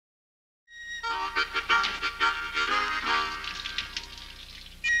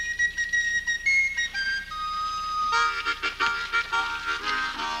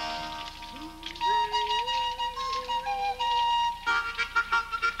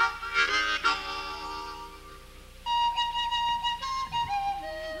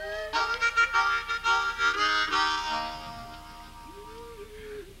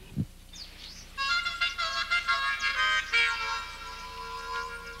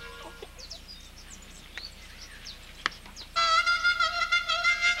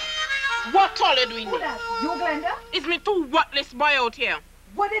all you doing? Who that? You, Glenda? It's me two worthless boy out here.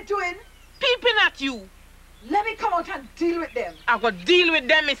 What they doing? Peeping at you. Let me come out and deal with them. I got deal with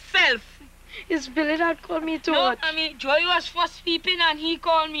them myself. It's Billy that called me to No, I mean, Joy was first peeping and he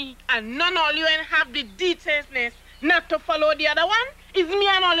called me. And none all you ain't have the detailsness not to follow the other one. It's me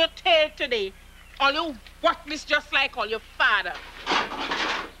and all your tail today. All you worthless just like all your father.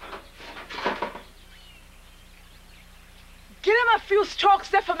 Give him a few strokes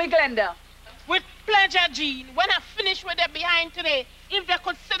there for me, Glenda. With pleasure, Jean. When I finish with them behind today, if they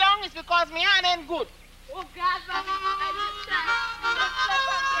could sit down, it's because me hand ain't good. Oh, God, I just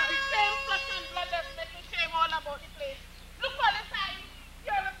the same flesh and blood that make me shame all about the place. Look all the time.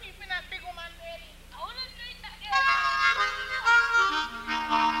 You're the people that big woman lady. I want to do it again.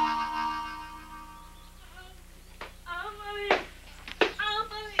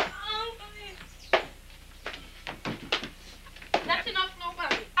 That's enough,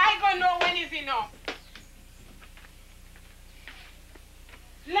 nobody. I gonna know when is enough.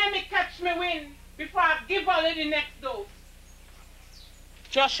 Let me catch me wind before I give all of the next dose.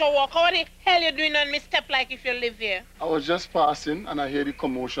 Joshua Walker, what the hell you doing on me step like if you live here? I was just passing and I hear the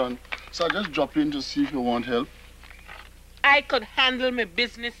commotion, so I just dropped in to see if you want help. I could handle my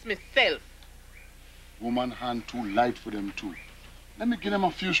business myself. Woman hand too light for them too. Let me give them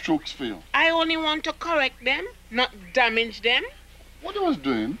a few strokes for you. I only want to correct them, not damage them. What you was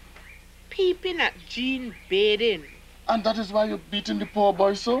doing? Peeping at Jean bathing. And that is why you're beating the poor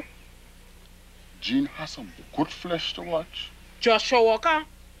boy so? Jean has some good flesh to watch. Joshua Walker,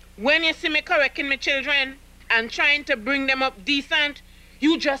 when you see me correcting my children and trying to bring them up decent,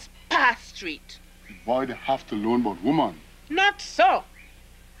 you just pass straight. The boy they have to learn about woman. Not so.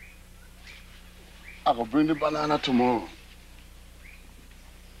 I will bring the banana tomorrow.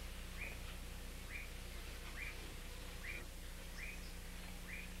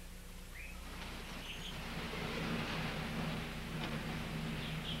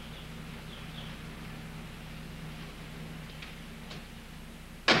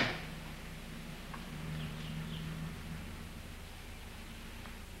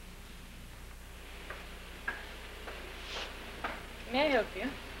 May I help you?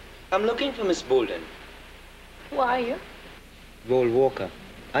 I'm looking for Miss Bolden. Who are you? Vol Walker.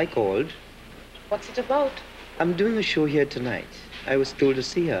 I called. What's it about? I'm doing a show here tonight. I was told to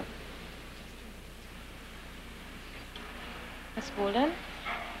see her. Miss Bolden,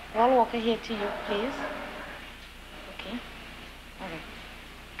 I'll walk here to you, please. Okay. All right.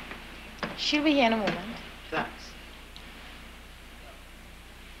 She'll be here in a moment. Thanks.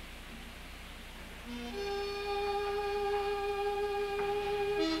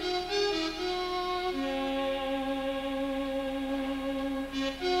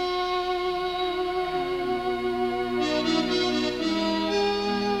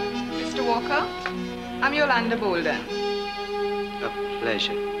 I'm Yolanda Bolden. A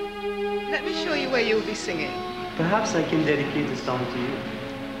pleasure. Let me show you where you'll be singing. Perhaps I can dedicate this song to you.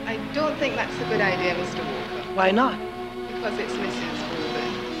 I don't think that's a good idea, Mr. Walker. Why not? Because it's Mrs.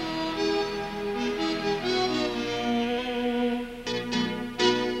 Bolden.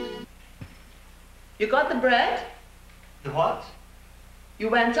 You got the bread? The what? You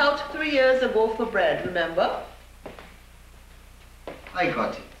went out 3 years ago for bread, remember? I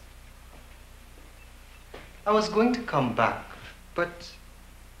got it. I was going to come back, but...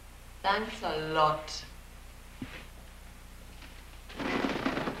 Thanks a lot. It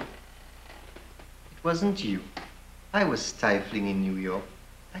wasn't you. I was stifling in New York.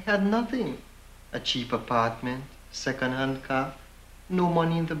 I had nothing. A cheap apartment, second-hand car, no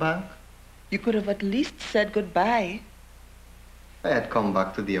money in the bank. You could have at least said goodbye. If I had come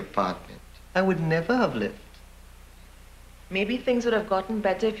back to the apartment, I would never have left. Maybe things would have gotten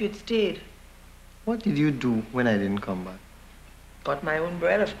better if you'd stayed. What did you do when I didn't come back? Got my own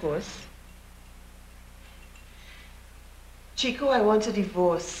bread, of course. Chico, I want a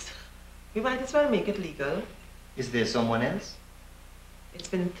divorce. We might as well make it legal. Is there someone else? It's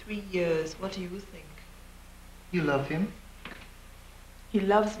been 3 years. What do you think? You love him? He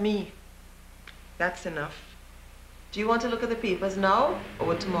loves me. That's enough. Do you want to look at the papers now, or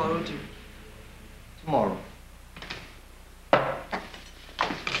would tomorrow do? Tomorrow.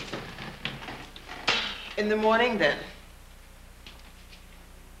 In the morning, then.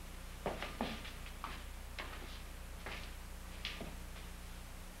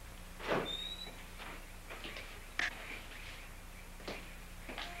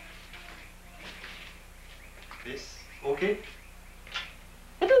 This okay?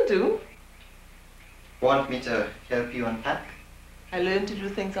 It'll do. Want me to help you unpack? I learned to do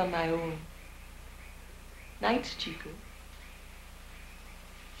things on my own. Night, Chico.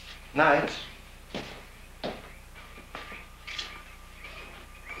 Night.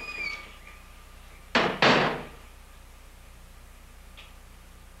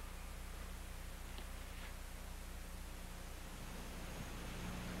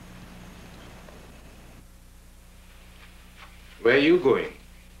 Where are you going?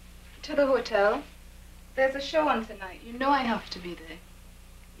 To the hotel. There's a show on tonight. You know I have to be there.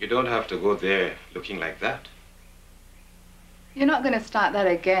 You don't have to go there looking like that. You're not going to start that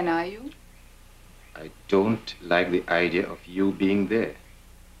again, are you? I don't like the idea of you being there.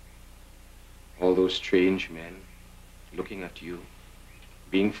 All those strange men looking at you,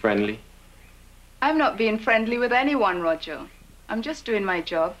 being friendly. I'm not being friendly with anyone, Roger. I'm just doing my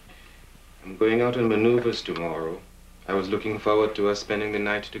job. I'm going out on maneuvers tomorrow. I was looking forward to us spending the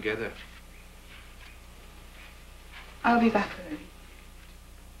night together. I'll be back early.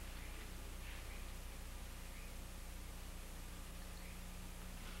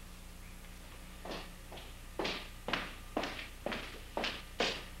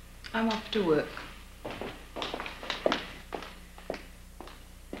 I'm off to work.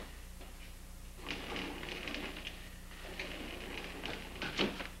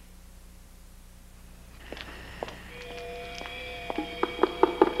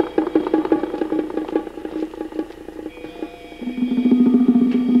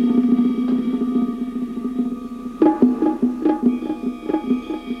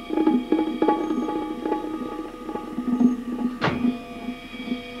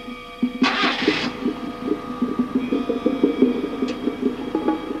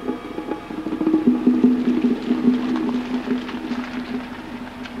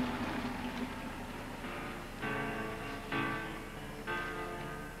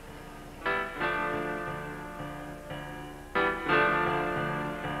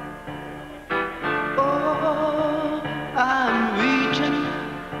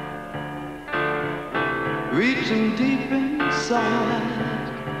 reaching deep inside,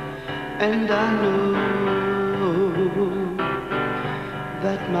 and I know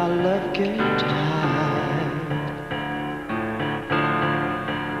that my love can't hide.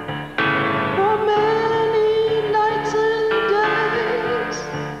 For many nights and days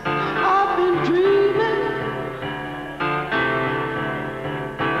I've been dreaming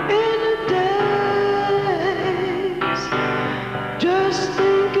in the days, just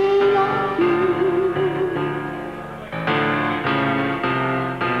thinking of you.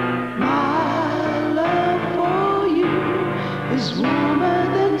 Is warmer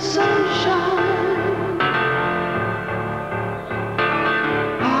than sunshine.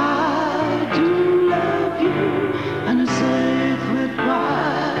 I do love you, and I say it with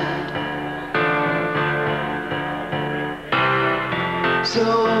pride. So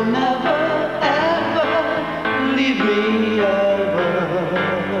never ever leave me ever.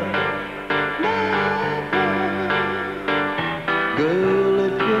 Never. Girl,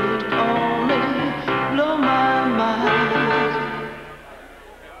 it would only blow my mind.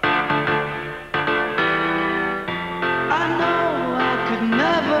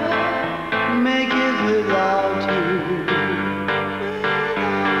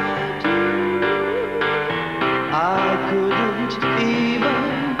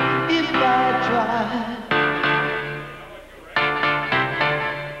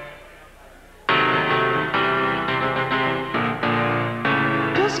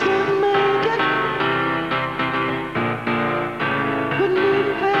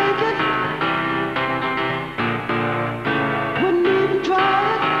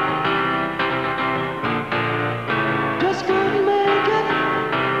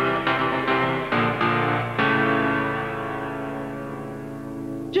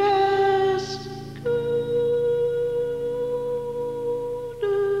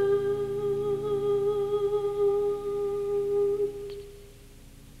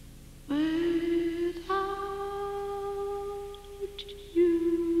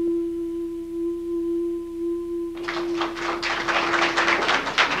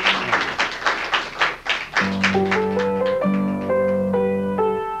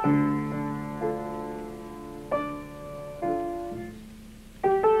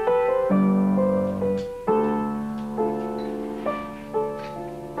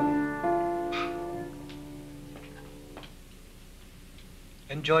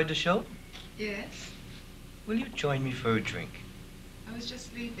 Enjoyed the show? Yes. Will you join me for a drink? I was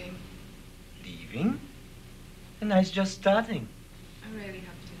just leaving. Leaving? The night's just starting. I really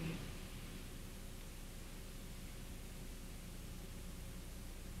have to.